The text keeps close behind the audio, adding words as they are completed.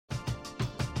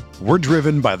We're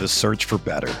driven by the search for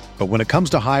better. But when it comes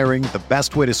to hiring, the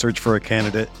best way to search for a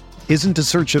candidate isn't to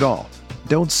search at all.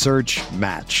 Don't search,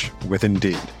 match with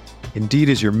Indeed. Indeed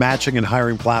is your matching and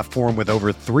hiring platform with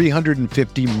over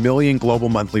 350 million global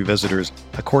monthly visitors,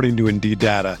 according to Indeed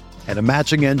data, and a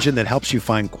matching engine that helps you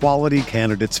find quality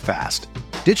candidates fast.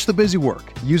 Ditch the busy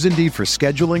work. Use Indeed for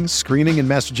scheduling, screening, and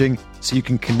messaging so you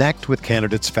can connect with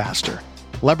candidates faster.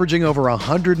 Leveraging over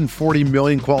 140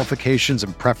 million qualifications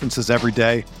and preferences every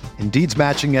day, Indeed's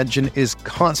matching engine is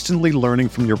constantly learning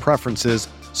from your preferences,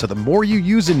 so the more you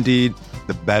use Indeed,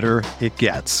 the better it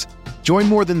gets. Join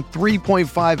more than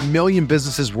 3.5 million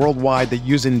businesses worldwide that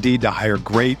use Indeed to hire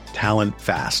great talent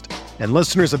fast. And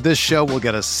listeners of this show will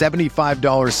get a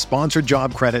 $75 sponsored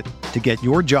job credit to get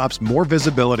your jobs more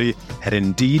visibility at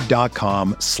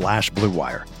Indeed.com/Blue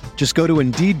Wire. Just go to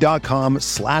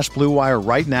Indeed.com/Blue Wire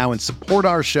right now and support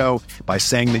our show by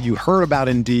saying that you heard about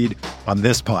Indeed on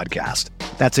this podcast.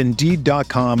 That's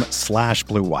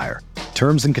Indeed.com/Blue Wire.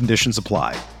 Terms and conditions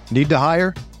apply. Need to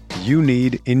hire? You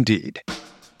need Indeed.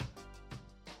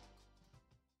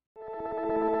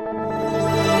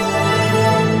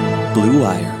 Blue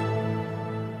Wire.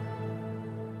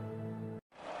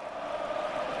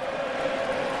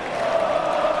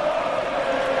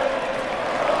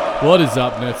 What is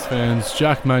up, Nets fans?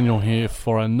 Jack Manuel here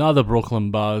for another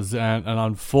Brooklyn Buzz and an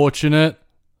unfortunate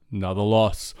another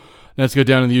loss. Nets go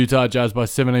down to the Utah Jazz by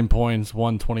 17 points,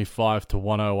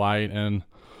 125-108. And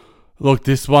look,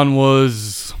 this one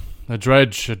was a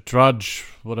drudge,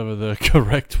 whatever the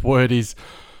correct word is.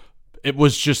 It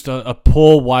was just a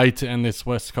poor way to end this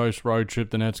West Coast road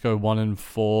trip. The Nets go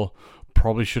 1-4.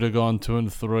 Probably should have gone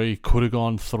 2-3. Could have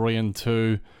gone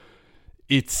 3-2.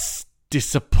 It's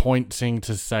disappointing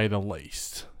to say the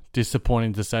least.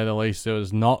 There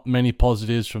was not many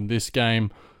positives from this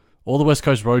game or the West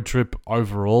Coast road trip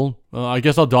overall. I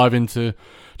guess I'll dive into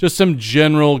just some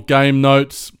general game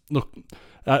notes. Look,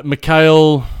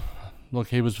 Mikhail,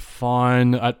 he was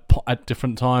fine at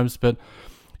different times, but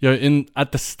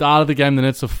at the start of the game, the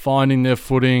Nets are finding their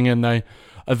footing, and they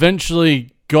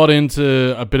eventually got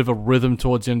into a bit of a rhythm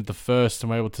towards the end of the first,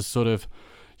 and were able to sort of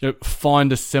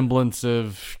find a semblance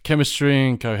of chemistry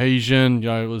and cohesion.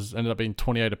 It ended up being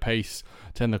 28 apiece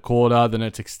to end the quarter. The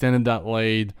Nets extended that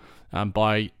lead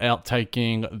by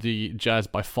outtaking the Jazz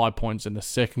by 5 points in the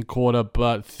second quarter,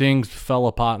 but things fell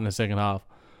apart in the second half.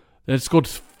 The Nets scored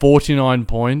 49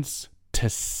 points to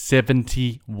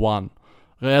 71.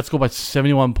 They outscored by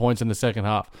 71 points in the second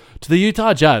half to the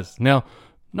Utah Jazz. Now,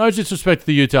 no disrespect to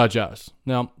the Utah Jazz.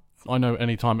 Now, I know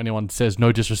anytime anyone says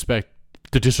no disrespect,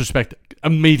 the disrespect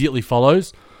immediately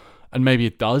follows, and maybe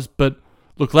it does. But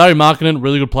look, Larry Markkinen,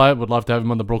 really good player. Would love to have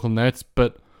him on the Brooklyn Nets.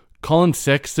 But Colin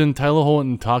Sexton, Taylor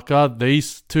Horton-Tucker,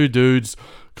 these two dudes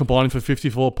combining for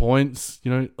 54 points.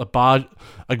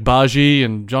 Agbaji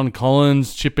and John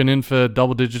Collins chipping in for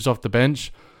double digits off the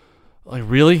bench.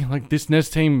 Really? This Nets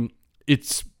team,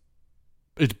 its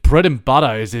bread and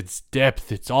butter is its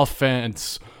depth, its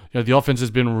offense. The offense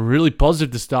has been really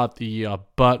positive to start the year,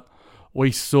 but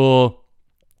we saw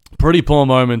pretty poor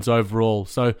moments overall.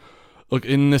 So, look,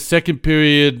 in the second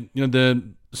period, the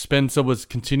Spencer was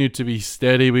continued to be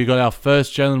steady. We got our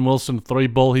first Jalen Wilson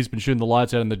 3-ball. He's been shooting the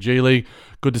lights out in the G League.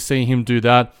 Good to see him do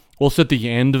that. Also, at the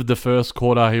end of the first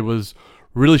quarter, he was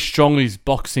really strong. He's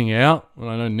boxing out. And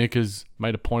I know Nick has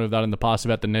made a point of that in the past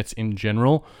about the Nets in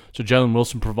general. So Jalen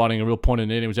Wilson providing a real point in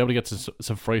need. He was able to get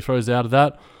some free throws out of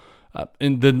that.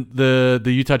 And the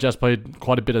Utah Jazz played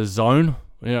quite a bit of zone,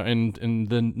 and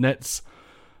the Nets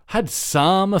had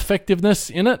some effectiveness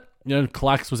in it.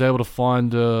 Clax was able to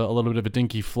find a little bit of a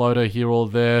dinky floater here or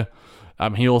there.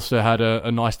 He also had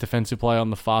a nice defensive play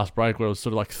on the fast break where it was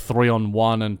sort of like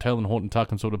 3-on-1, and Taylor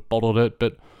Horton-Tucker sort of bottled it.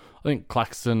 But I think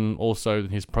Claxton also,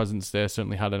 his presence there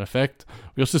certainly had an effect.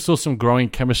 We also saw some growing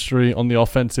chemistry on the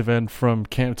offensive end from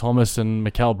Cam Thomas and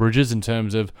Mikal Bridges in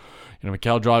terms of,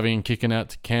 Mikal driving and kicking out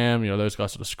to Cam, those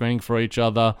guys sort of screening for each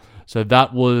other. So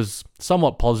that was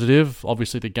somewhat positive.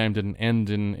 Obviously, the game didn't end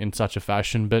in such a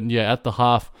fashion. But yeah, at the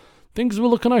half, things were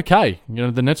looking okay.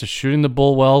 The Nets are shooting the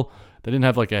ball well. They didn't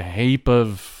have a heap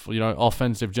of,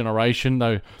 offensive generation.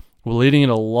 They were leading in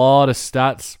a lot of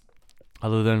stats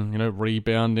other than,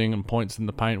 rebounding and points in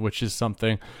the paint, which is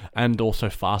something, and also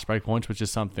fast break points, which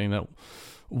is something that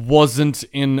wasn't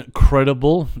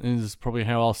incredible, is probably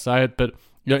how I'll say it. But,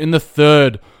 in the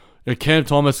third, Cam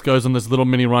Thomas goes on this little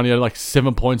mini run. He had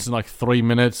 7 points in 3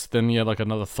 minutes. Then he had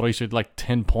another 3, so he had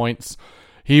 10 points.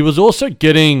 He was also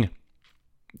getting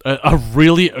a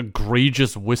really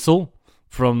egregious whistle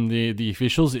from the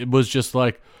officials. It was just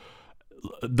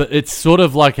it's sort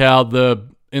of like how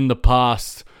in the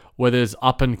past, where there's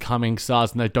up-and-coming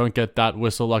stars and they don't get that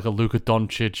whistle like a Luka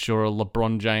Doncic or a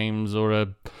LeBron James or a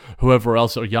whoever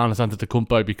else, or Giannis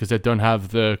Antetokounmpo, because they don't have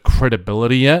the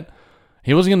credibility yet.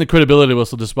 He wasn't getting the credibility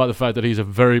whistle despite the fact that he's a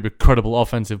very credible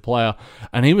offensive player,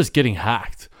 and he was getting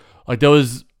hacked. Like, there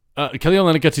was... Kelly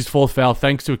Olynyk gets his fourth foul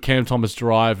thanks to a Cam Thomas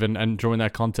drive and drawing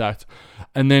that contact.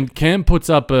 And then Cam puts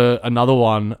up another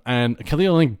one, and Kelly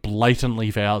Olynyk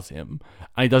blatantly fouls him,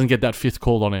 and he doesn't get that fifth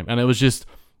called on him. And it was just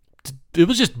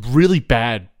really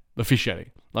bad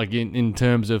officiating. Like, in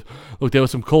terms of... Look, there were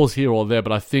some calls here or there,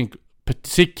 but I think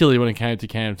particularly when it came to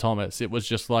Cam Thomas, it was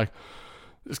just like...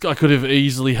 This guy could have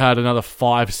easily had another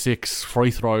 5-6 free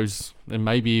throws, and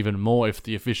maybe even more if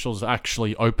the officials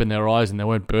actually opened their eyes and they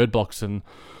weren't bird boxing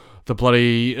the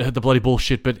bloody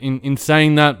bullshit. But in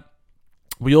saying that,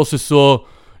 we also saw,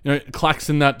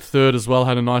 Claxton that third as well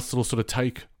had a nice little sort of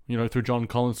take, through John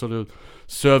Collins, sort of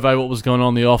survey what was going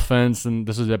on in the offense, and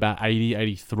this is about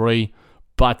 80-83.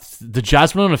 But the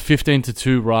Jazz went on a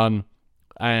 15-2 run,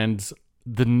 and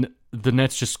the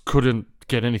Nets just couldn't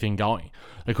get anything going.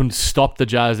 They couldn't stop the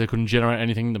Jazz. They couldn't generate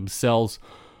anything themselves.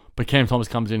 But Cam Thomas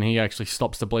comes in. He actually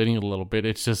stops the bleeding a little bit.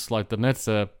 It's just like the Nets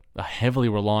are heavily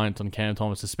reliant on Cam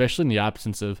Thomas, especially in the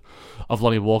absence of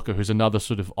Lonnie Walker, who's another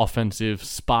sort of offensive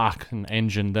spark and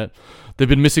engine that they've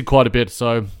been missing quite a bit.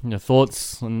 So,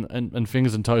 thoughts and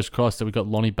fingers and toes crossed that we got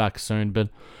Lonnie back soon. But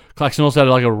Claxton also had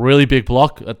like a really big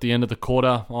block at the end of the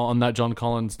quarter on that John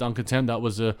Collins dunk attempt. That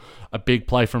was a big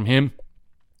play from him.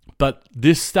 But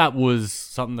this stat was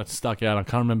something that stuck out. I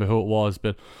can't remember who it was,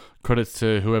 but credits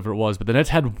to whoever it was. But the Nets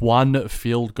had one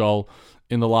field goal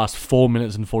in the last 4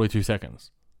 minutes and 42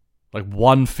 seconds. Like,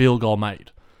 one field goal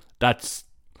made.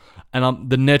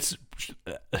 And the Nets,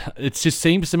 it just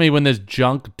seems to me when there's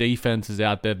junk defenses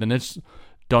out there, the Nets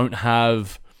don't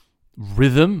have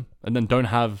rhythm and then don't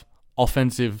have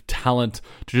offensive talent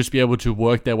to just be able to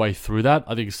work their way through that.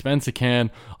 I think Spencer can.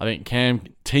 I think Cam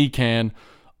T can.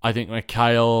 I think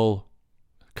McHale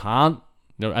can't,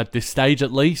 at this stage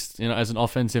at least, as an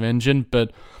offensive engine.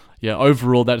 But yeah,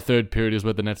 overall, that third period is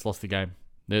where the Nets lost the game.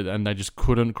 And they just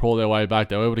couldn't crawl their way back.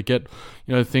 They were able to get,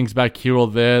 things back here or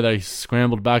there. They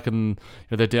scrambled back, and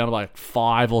they're down to like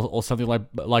 5 or something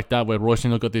like that, where Royce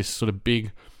got this sort of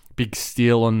big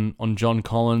steal on John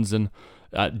Collins, and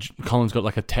Collins got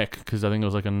like a tech because I think it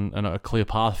was like a clear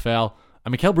path foul.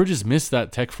 And Mikal Bridges missed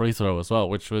that tech free throw as well,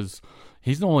 which was...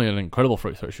 He's normally an incredible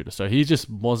free throw shooter, so he just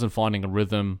wasn't finding a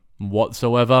rhythm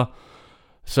whatsoever.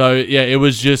 So, yeah, it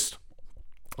was just...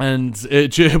 And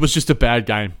it was just a bad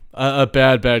game. A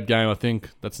bad game. I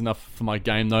think that's enough for my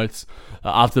game notes.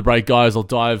 After the break, guys, I'll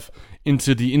dive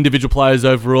into the individual players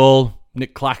overall,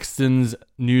 Nick Claxton's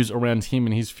news around him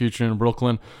and his future in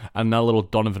Brooklyn, and that little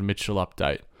Donovan Mitchell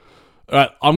update. All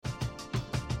right,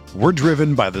 We're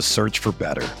driven by the search for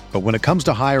better. But when it comes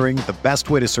to hiring, the best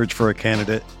way to search for a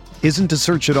candidate isn't to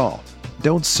search at all.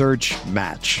 Don't search,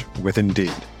 match with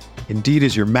Indeed. Indeed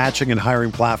is your matching and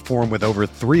hiring platform with over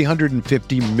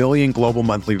 350 million global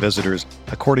monthly visitors,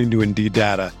 according to Indeed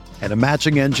data, and a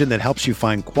matching engine that helps you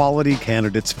find quality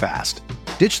candidates fast.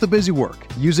 Ditch the busy work.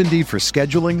 Use Indeed for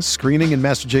scheduling, screening, and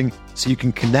messaging so you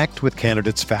can connect with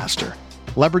candidates faster.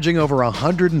 Leveraging over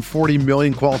 140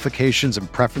 million qualifications and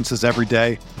preferences every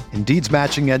day, Indeed's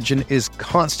matching engine is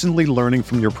constantly learning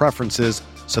from your preferences,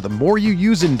 so the more you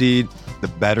use Indeed, the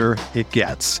better it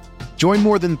gets. Join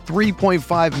more than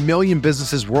 3.5 million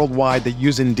businesses worldwide that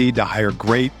use Indeed to hire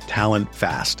great talent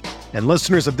fast. And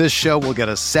listeners of this show will get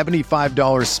a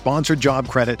 $75 sponsored job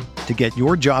credit to get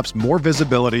your jobs more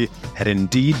visibility at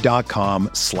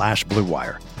Indeed.com/Blue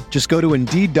Wire. Just go to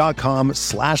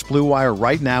Indeed.com/Blue Wire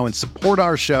right now and support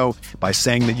our show by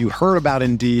saying that you heard about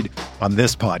Indeed on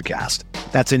this podcast.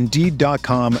 That's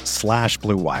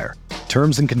Indeed.com/Blue Wire.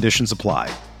 Terms and conditions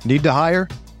apply. Need to hire?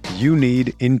 You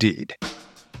need Indeed.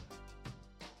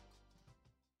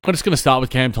 I'm just going to start with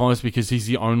Cam Thomas because he's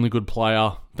the only good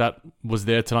player that was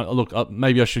there tonight. Look,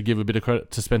 maybe I should give a bit of credit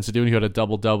to Spencer Dinwiddie, who had a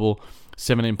double-double,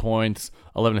 17 points,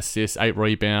 11 assists, 8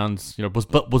 rebounds,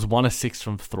 was 1 of 6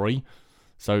 from 3.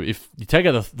 So if you take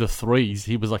out the threes,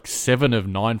 he was like 7 of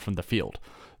 9 from the field.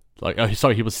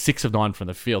 He was 6 of 9 from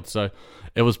the field. So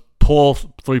it was poor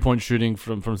 3-point shooting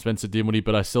from Spencer Dinwiddie,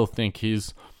 but I still think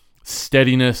his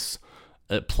steadiness,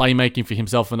 playmaking for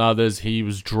himself and others, he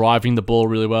was driving the ball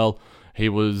really well. He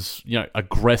was,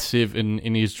 aggressive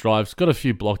in his drives. Got a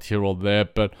few blocked here or there,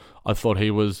 but I thought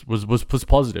he was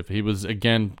positive. He was,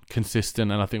 again, consistent,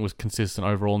 and I think was consistent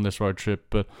overall in this road trip.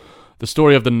 But the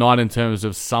story of the night in terms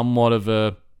of somewhat of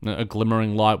a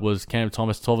glimmering light was Cam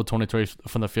Thomas, 12 of 23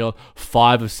 from the field,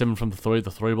 5 of 7 from the three.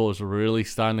 The three ball is really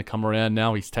starting to come around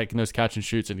now. He's taking those catch and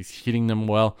shoots and he's hitting them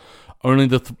well. Only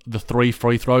the 3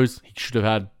 free throws. He should have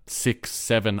had 6,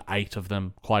 7, 8 of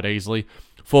them quite easily.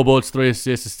 4 boards, 3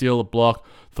 assists, a steal, a block,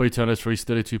 3 turnovers for his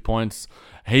 32 points.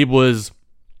 He was...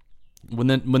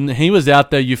 When he was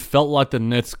out there, you felt like the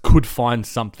Nets could find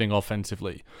something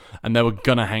offensively, and they were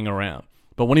going to hang around.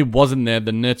 But when he wasn't there,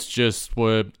 the Nets just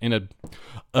were in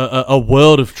a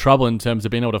world of trouble in terms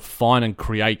of being able to find and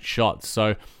create shots.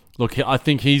 So, look, I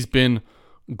think he's been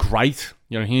great.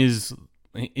 His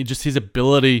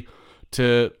ability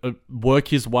to work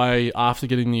his way after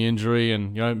getting the injury,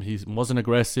 and he wasn't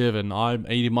aggressive, and I'm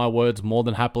eating my words more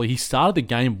than happily. He started the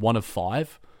game 1 of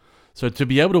 5. So to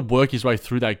be able to work his way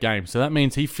through that game, so that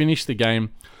means he finished the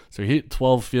game. So he hit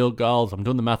 12 field goals. I'm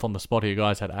doing the math on the spot here,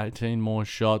 guys. Had 18 more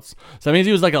shots. So that means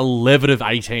he was like 11 of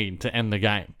 18 to end the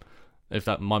game. If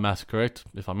my math's correct.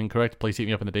 If I'm incorrect, please hit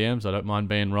me up in the DMs. I don't mind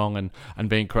being wrong and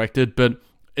being corrected. But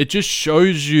it just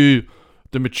shows you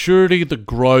the maturity, the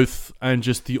growth, and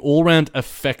just the all-round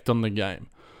effect on the game.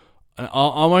 And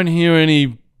I won't hear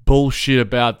any bullshit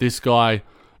about this guy.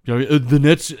 The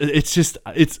Nets,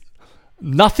 it's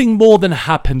nothing more than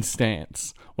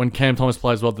happenstance when Cam Thomas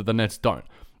plays well that the Nets don't.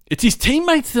 It's his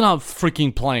teammates that aren't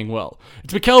freaking playing well.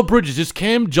 It's Mikal Bridges, it's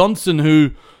Cam Johnson,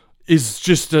 who is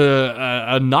just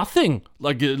a nothing.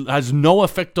 Like, it has no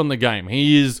effect on the game.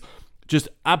 He is just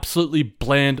absolutely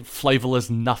bland,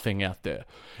 flavorless nothing out there.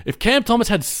 If Cam Thomas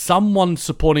had someone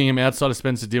supporting him outside of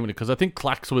Spencer Dinwiddie, because I think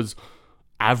Clax was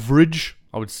average,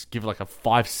 I would give like a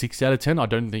 5, 6 out of 10. I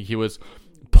don't think he was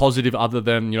positive other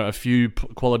than a few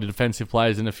quality defensive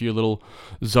players and a few little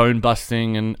zone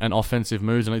busting and offensive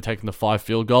moves, and only taking the 5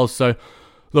 field goals. So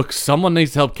look, someone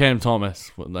needs to help Cam Thomas,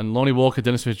 and Lonnie Walker,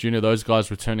 Dennis Smith Jr., those guys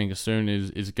returning soon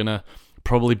is gonna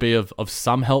probably be of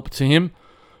some help to him.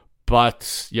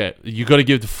 But yeah, you got to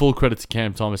give the full credit to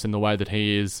Cam Thomas in the way that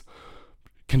he is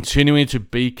continuing to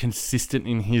be consistent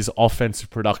in his offensive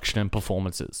production and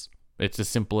performances. It's as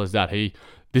simple as that.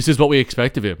 This is what we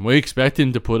expect of him. We expect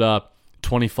him to put up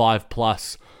 25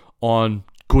 plus on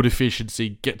good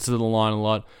efficiency, get to the line a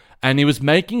lot, and he was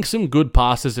making some good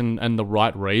passes and the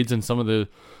right reads. And some of the,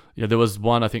 there was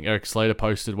one I think Eric Slater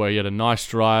posted where he had a nice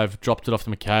drive, dropped it off to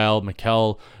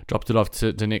Mikal dropped it off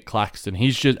to Nick Claxton.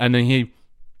 And then he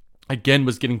again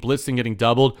was getting blitzed and getting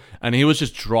doubled, and he was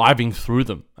just driving through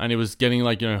them, and he was getting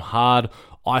hard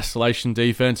isolation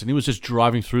defense, and he was just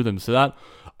driving through them. So that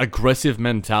aggressive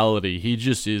mentality, he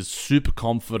just is super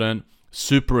confident,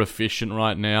 super efficient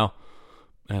right now,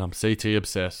 and I'm CT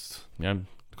obsessed.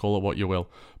 Call it what you will.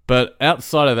 But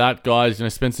outside of that, guys,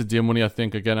 Spencer Dinwiddie, I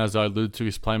think, again, as I alluded to,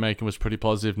 his playmaking was pretty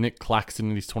positive. Nick Claxton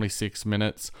in his 26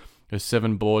 minutes,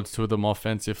 7 boards, 2 of them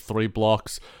offensive, 3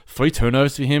 blocks, 3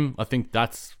 turnovers for him. I think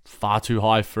that's far too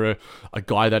high for a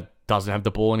guy that doesn't have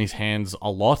the ball in his hands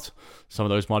a lot. Some of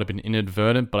those might have been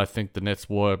inadvertent, but I think the Nets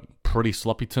were pretty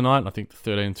sloppy tonight. I think the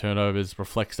 13 turnovers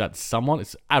reflects that somewhat.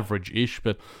 It's average-ish,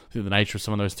 but I think the nature of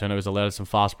some of those turnovers allowed some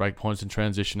fast break points in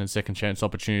transition and second chance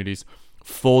opportunities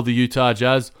for the Utah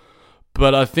Jazz.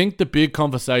 But I think the big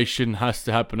conversation has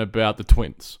to happen about the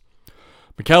Twins.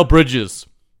 Mikal Bridges,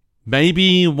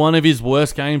 maybe one of his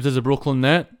worst games as a Brooklyn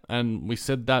Net, and we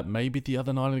said that maybe the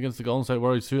other night against the Golden State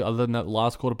Warriors too, other than that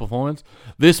last quarter performance.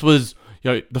 This was,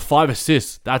 the 5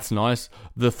 assists, that's nice.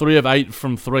 The 3 of 8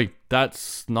 from 3,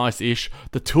 that's nice-ish.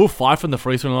 The 2 of 5 from the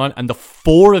free throw line, and the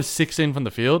 4 of 16 from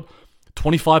the field,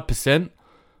 25%.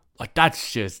 Like,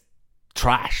 that's just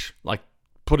trash. Like,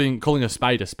 calling a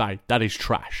spade, that is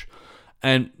trash.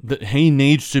 And he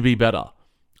needs to be better.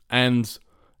 And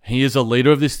he is a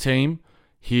leader of this team.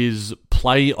 His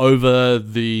play over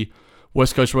the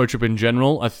West Coast road trip in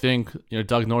general, I think,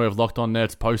 Doug Norrie of Locked On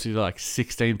Nets posted like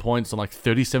 16 points on like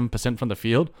 37% from the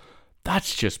field.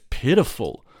 That's just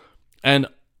pitiful. And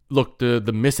look, the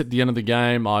miss at the end of the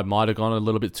game, I might have gone a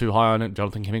little bit too high on it.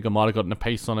 Jonathan Kuminga might have gotten a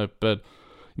pace on it, but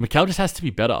Mikal just has to be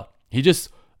better. He just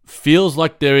feels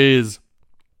like there is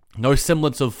no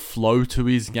semblance of flow to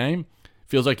his game.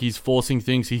 Feels like he's forcing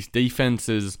things. His defense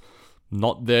is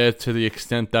not there to the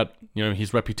extent that,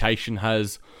 his reputation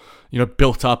has,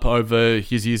 built up over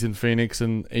his years in Phoenix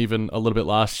and even a little bit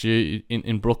last year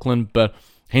in Brooklyn. But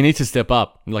he needs to step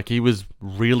up. Like, he was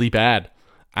really bad.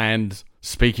 And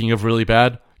speaking of really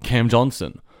bad, Cam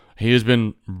Johnson. He has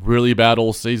been really bad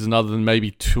all season other than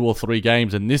maybe 2 or 3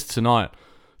 games. And this tonight,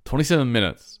 27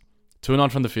 minutes, 2 of 9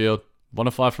 from the field, 1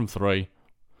 of 5 from 3,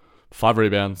 5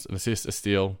 rebounds, an assist, a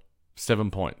steal, 7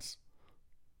 points.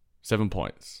 7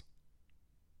 points.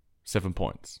 7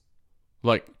 points.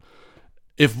 Like,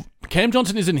 if Cam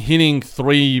Johnson isn't hitting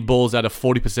 3 balls at a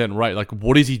 40% rate, like,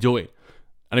 what is he doing?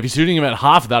 And if he's shooting about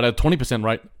half of that at a 20%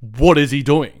 rate, what is he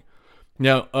doing?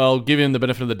 Now, I'll give him the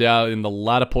benefit of the doubt in the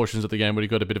latter portions of the game where he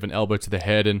got a bit of an elbow to the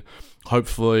head, and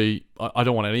hopefully, I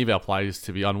don't want any of our players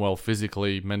to be unwell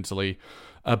physically, mentally,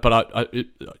 but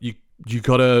you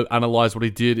got to analyze what he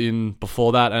did in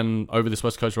before that and over this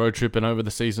West Coast road trip and over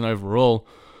the season overall.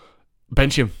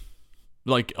 Bench him.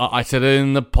 Like I said it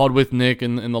in the pod with Nick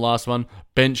in the last one,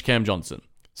 bench Cam Johnson.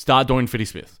 Start Dorian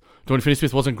Finney-Smith. Dorian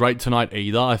Finney-Smith wasn't great tonight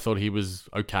either. I thought he was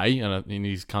okay, and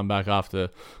he's come back after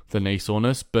the knee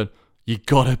soreness, but you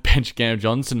got to bench Cam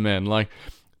Johnson, man. Like,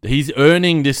 he's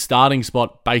earning this starting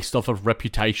spot based off of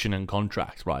reputation and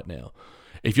contract right now.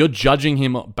 If you're judging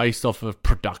him based off of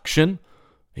production,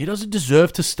 he doesn't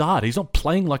deserve to start. He's not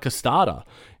playing like a starter.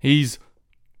 He's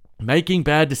making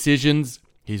bad decisions.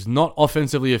 He's not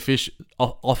offensively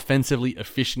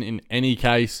efficient in any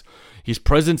case. His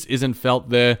presence isn't felt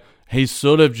there. He's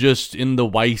sort of just in the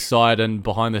wayside and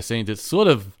behind the scenes. It's sort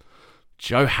of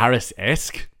Joe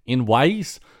Harris-esque in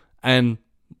ways. And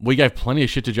we gave plenty of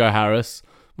shit to Joe Harris.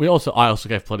 I also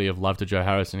gave plenty of love to Joe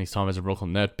Harris in his time as a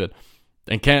Brooklyn Net.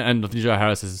 And Joe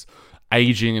Harris is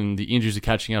aging and the injuries are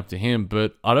catching up to him.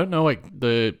 But I don't know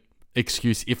the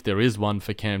excuse, if there is one,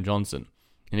 for Cam Johnson.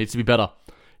 He needs to be better.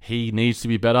 He needs to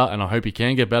be better, and I hope he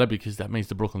can get better because that means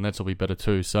the Brooklyn Nets will be better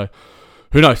too. So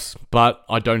who knows? But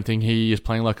I don't think he is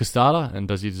playing like a starter. And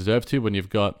does he deserve to when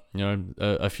you've got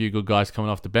a few good guys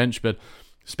coming off the bench? But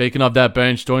speaking of that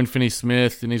bench, Dorian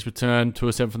Finney-Smith in his return, 2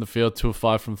 of 7 from the field, 2 of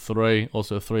 5 from 3,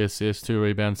 also 3 assists, 2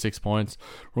 rebounds, 6 points.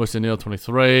 Royce O'Neal,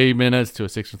 23 minutes, 2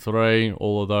 of 6 from 3.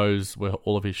 All of those were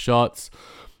all of his shots.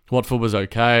 Watford was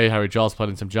okay. Harry Giles played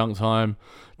in some junk time.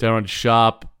 Darren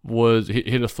Sharp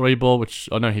hit a 3 ball, which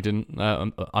I know he didn't.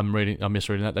 I'm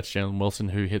misreading that. That's Jalen Wilson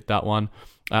who hit that one.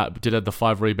 Did have the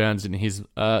 5 rebounds in his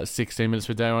 16 minutes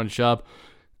for Darren Sharp.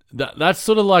 That's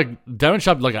sort of like Darren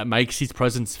Sharp, like, makes his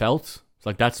presence felt.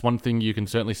 Like, that's one thing you can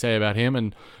certainly say about him.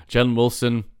 And Jalen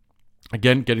Wilson,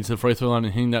 again, getting to the free throw line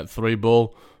and hitting that 3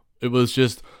 ball. It was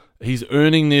just, he's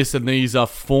earning this, and these are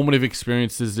formative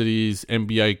experiences in his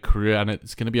NBA career, and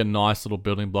it's going to be a nice little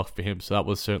building block for him. So that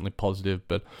was certainly positive.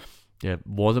 But yeah,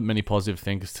 wasn't many positive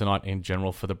things tonight in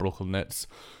general for the Brooklyn Nets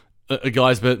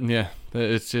guys. But yeah,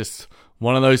 it's just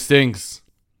one of those things.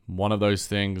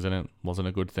 And it wasn't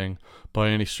a good thing by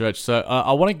any stretch. So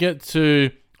I want to get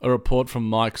to a report from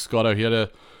Mike Scotto. He had a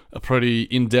pretty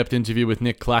in-depth interview with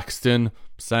Nick Claxton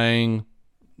saying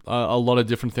a lot of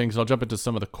different things. I'll jump into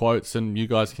some of the quotes, and you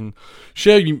guys can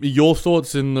share your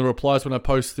thoughts in the replies when I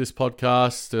post this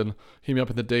podcast, and hit me up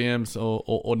in the DMs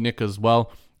or Nick as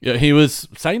well. Yeah, he was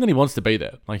saying that he wants to be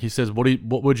there. Like, he says, what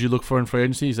would you look for in free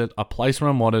agency? He said, a place where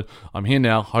I'm wanted. I'm here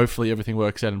now. Hopefully everything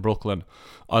works out in Brooklyn.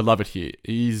 I love it here.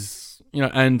 He's,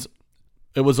 and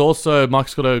it was also, Mike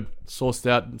Scotto sourced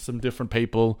out some different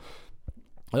people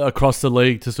across the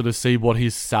league to sort of see what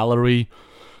his salary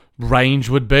range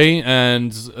would be,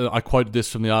 and I quoted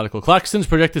this from the article. Claxton's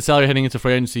projected salary heading into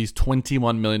free agency is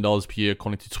 $21 million per year,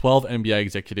 according to 12 NBA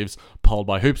executives polled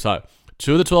by Hoopsite.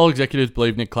 2 of the 12 executives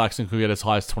believe Nick Claxton could get as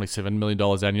high as $27 million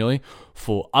annually.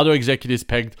 4 other executives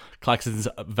pegged Claxton's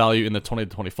value in the 20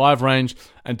 to 25 range,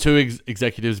 and 2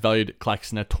 executives valued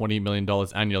Claxton at $20 million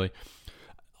annually.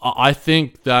 I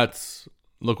think that's,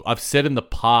 look, I've said in the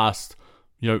past,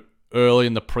 early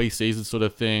in the preseason sort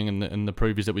of thing, and the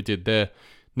previews that we did there,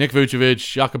 Nick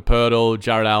Vucevic, Jakob Poeltl,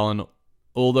 Jared Allen,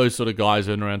 all those sort of guys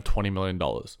earn around $20 million.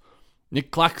 Nick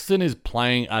Claxton is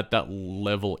playing at that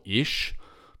level-ish.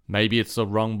 Maybe it's a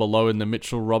rung below in the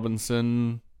Mitchell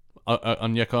Robinson,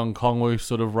 Onyeka Okongwu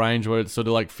sort of range, where it's sort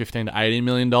of like $15 to $18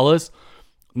 million.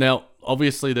 Now,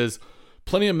 obviously, there's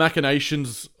plenty of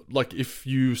machinations. Like, if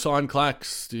you sign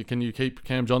Clax, can you keep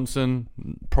Cam Johnson?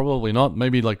 Probably not.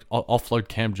 Maybe like offload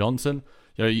Cam Johnson.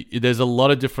 There's a lot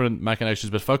of different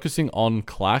machinations, but focusing on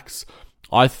Clax,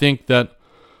 I think that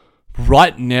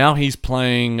right now he's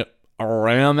playing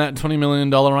around that $20 million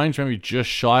range, maybe just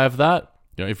shy of that.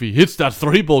 If he hits that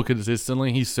 3 ball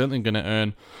consistently, he's certainly going to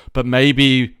earn. But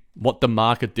maybe what the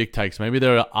market dictates, maybe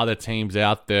there are other teams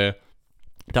out there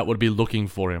that would be looking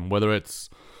for him, whether it's,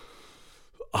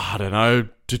 I don't know,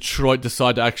 Detroit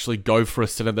decide to actually go for a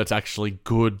center that's actually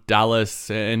good,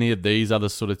 Dallas, any of these other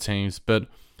sort of teams. But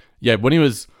yeah, when he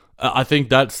was, I think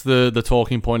that's the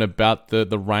talking point about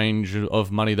the range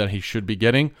of money that he should be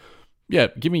getting. Yeah,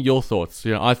 give me your thoughts.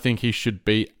 I think he should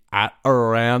be at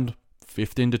around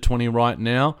 15 to 20 right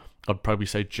now. I'd probably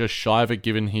say just shy of it,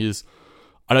 given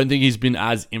I don't think he's been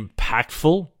as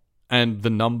impactful, and the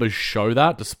numbers show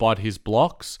that, despite his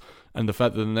blocks and the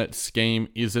fact that the net scheme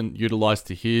isn't utilized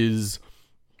to his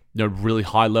really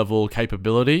high level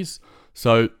capabilities.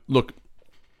 So look,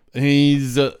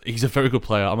 he's a very good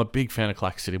player. I'm a big fan of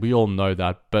Clax City. We all know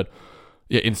that. But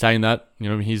in saying that,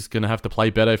 he's going to have to play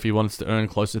better if he wants to earn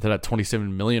closer to that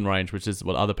 27 million range, which is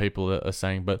what other people are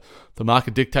saying. But the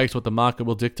market dictates what the market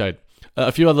will dictate.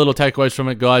 A few other little takeaways from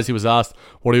it, guys. He was asked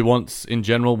what he wants in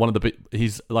general.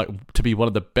 He's like to be one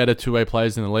of the better two-way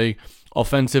players in the league.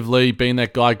 Offensively, being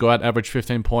that guy, go out, average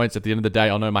 15 points. At the end of the day,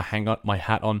 I know my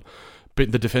hat on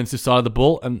the defensive side of the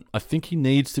ball, and I think he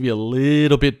needs to be a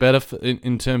little bit better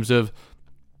in terms of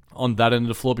on that end of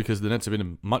the floor, because the Nets have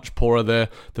been much poorer there.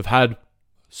 They've had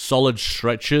solid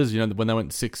stretches, when they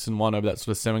went 6-1 over that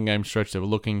sort of 7-game stretch, they were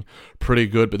looking pretty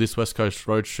good, but this West Coast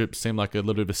road trip seemed like a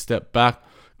little bit of a step back.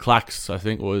 Clax, I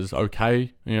think, was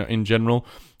okay, in general.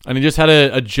 And he just had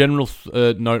a general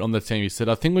note on the team. He said,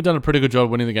 I think we've done a pretty good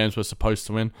job winning the games we're supposed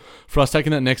to win. For us,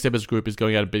 taking that next step as a group is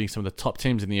going out and beating some of the top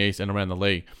teams in the East and around the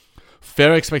league.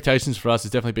 Fair expectations for us is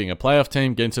definitely being a playoff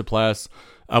team, getting to the playoffs.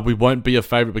 We won't be a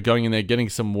favourite, but going in there, getting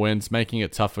some wins, making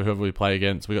it tough for whoever we play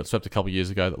against. We got swept a couple of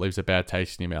years ago. That leaves a bad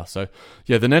taste in your mouth. So,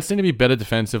 yeah, the Nets need to be better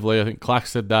defensively. I think Clax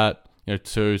said that,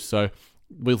 too. So,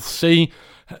 we'll see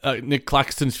Nick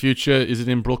Claxton's future. Is it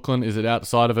in Brooklyn? Is it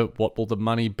outside of it? What will the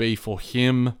money be for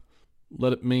him?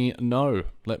 Let me know.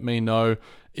 Let me know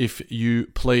if you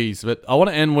please. But I want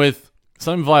to end with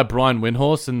something via Brian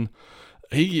Windhorst, and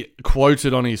he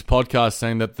quoted on his podcast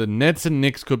saying that the Nets and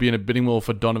Knicks could be in a bidding war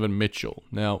for Donovan Mitchell.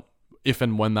 Now, if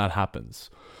and when that happens.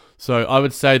 So I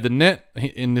would say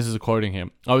and this is quoting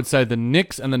him, I would say the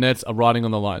Knicks and the Nets are riding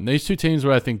on the line. These two teams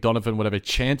where I think Donovan would have a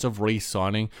chance of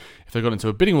re-signing. If they got into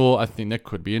a bidding war, I think that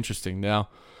could be interesting. Now,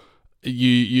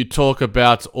 you talk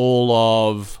about all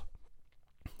of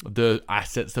the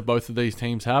assets that both of these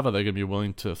teams have. Are they going to be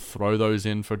willing to throw those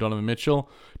in for Donovan Mitchell?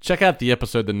 Check out the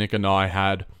episode that Nick and I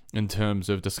had in terms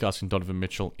of discussing Donovan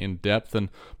Mitchell in depth.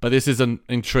 But this is an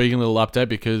intriguing little update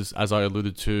because, as I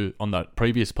alluded to on that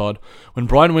previous pod, when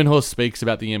Brian Windhorst speaks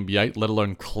about the NBA, let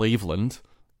alone Cleveland,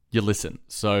 you listen.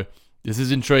 So this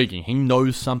is intriguing. He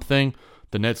knows something.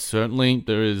 The Nets certainly,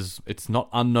 it's not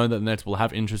unknown that the Nets will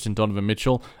have interest in Donovan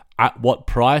Mitchell. At what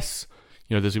price?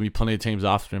 There's going to be plenty of teams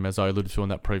after him, as I alluded to on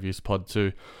that previous pod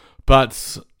too.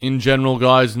 But in general,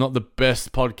 guys, not the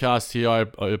best podcast here.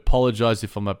 I apologize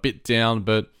if I'm a bit down,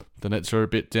 but the Nets are a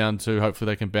bit down too.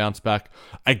 Hopefully they can bounce back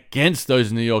against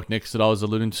those New York Knicks that I was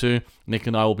alluding to. Nick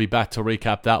and I will be back to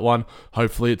recap that one.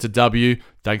 Hopefully it's a W.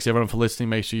 Thanks everyone for listening.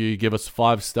 Make sure you give us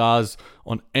 5 stars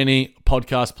on any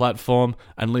podcast platform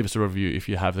and leave us a review if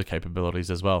you have the capabilities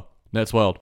as well. Nets World.